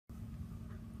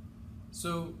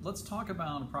So let's talk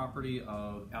about a property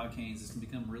of alkanes that's going to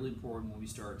become really important when we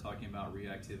start talking about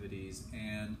reactivities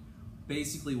and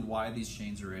basically why these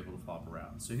chains are able to flop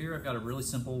around. So here I've got a really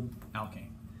simple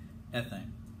alkane, ethane.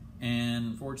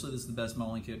 And unfortunately this is the best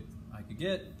modeling kit I could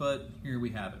get, but here we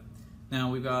have it.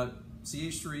 Now we've got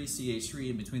CH3, CH3,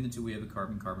 and between the two we have a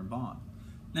carbon-carbon bond.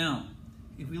 Now,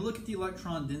 if we look at the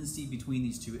electron density between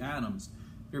these two atoms,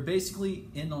 they're basically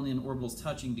end-on-end orbitals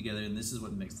touching together, and this is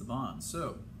what makes the bond.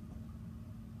 So,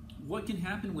 what can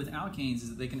happen with alkanes is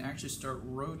that they can actually start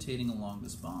rotating along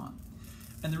this bond.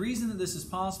 And the reason that this is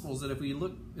possible is that if we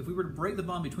were to break the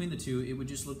bond between the two, it would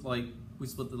just look like we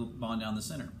split the bond down the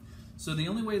center. So the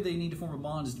only way they need to form a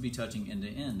bond is to be touching end to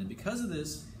end. And because of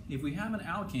this, if we have an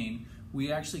alkane,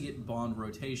 we actually get bond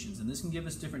rotations. And this can give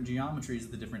us different geometries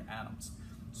of the different atoms.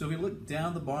 So if we look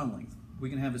down the bond length, we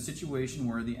can have a situation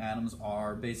where the atoms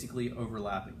are basically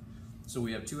overlapping. So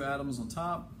we have two atoms on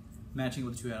top matching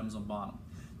with two atoms on bottom.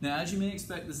 Now, as you may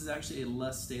expect, this is actually a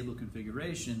less stable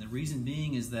configuration. The reason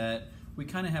being is that we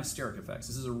kind of have steric effects.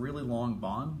 This is a really long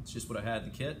bond. It's just what I had in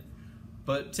the kit.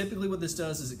 But typically what this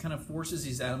does is it kind of forces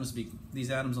these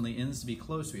atoms on the ends to be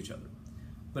close to each other.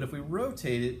 But if we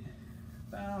rotate it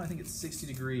about, I think it's 60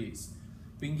 degrees,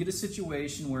 we can get a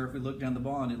situation where if we look down the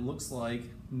bond, it looks like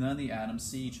none of the atoms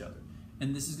see each other.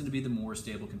 And this is going to be the more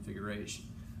stable configuration.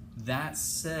 That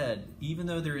said, even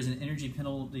though there is an energy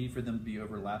penalty for them to be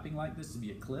overlapping like this, to be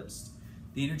eclipsed,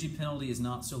 the energy penalty is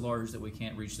not so large that we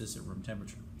can't reach this at room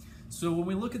temperature. So when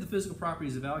we look at the physical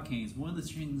properties of alkanes, one of the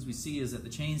things we see is that the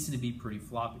chains tend to be pretty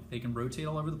floppy. They can rotate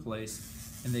all over the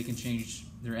place, and they can change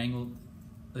their angle,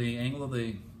 the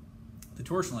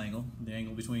torsional angle, the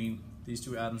angle between these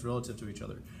two atoms relative to each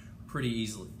other, pretty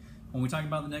easily. When we talk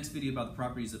about the next video about the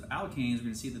properties of alkanes, we're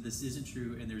going to see that this isn't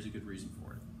true, and there's a good reason for it.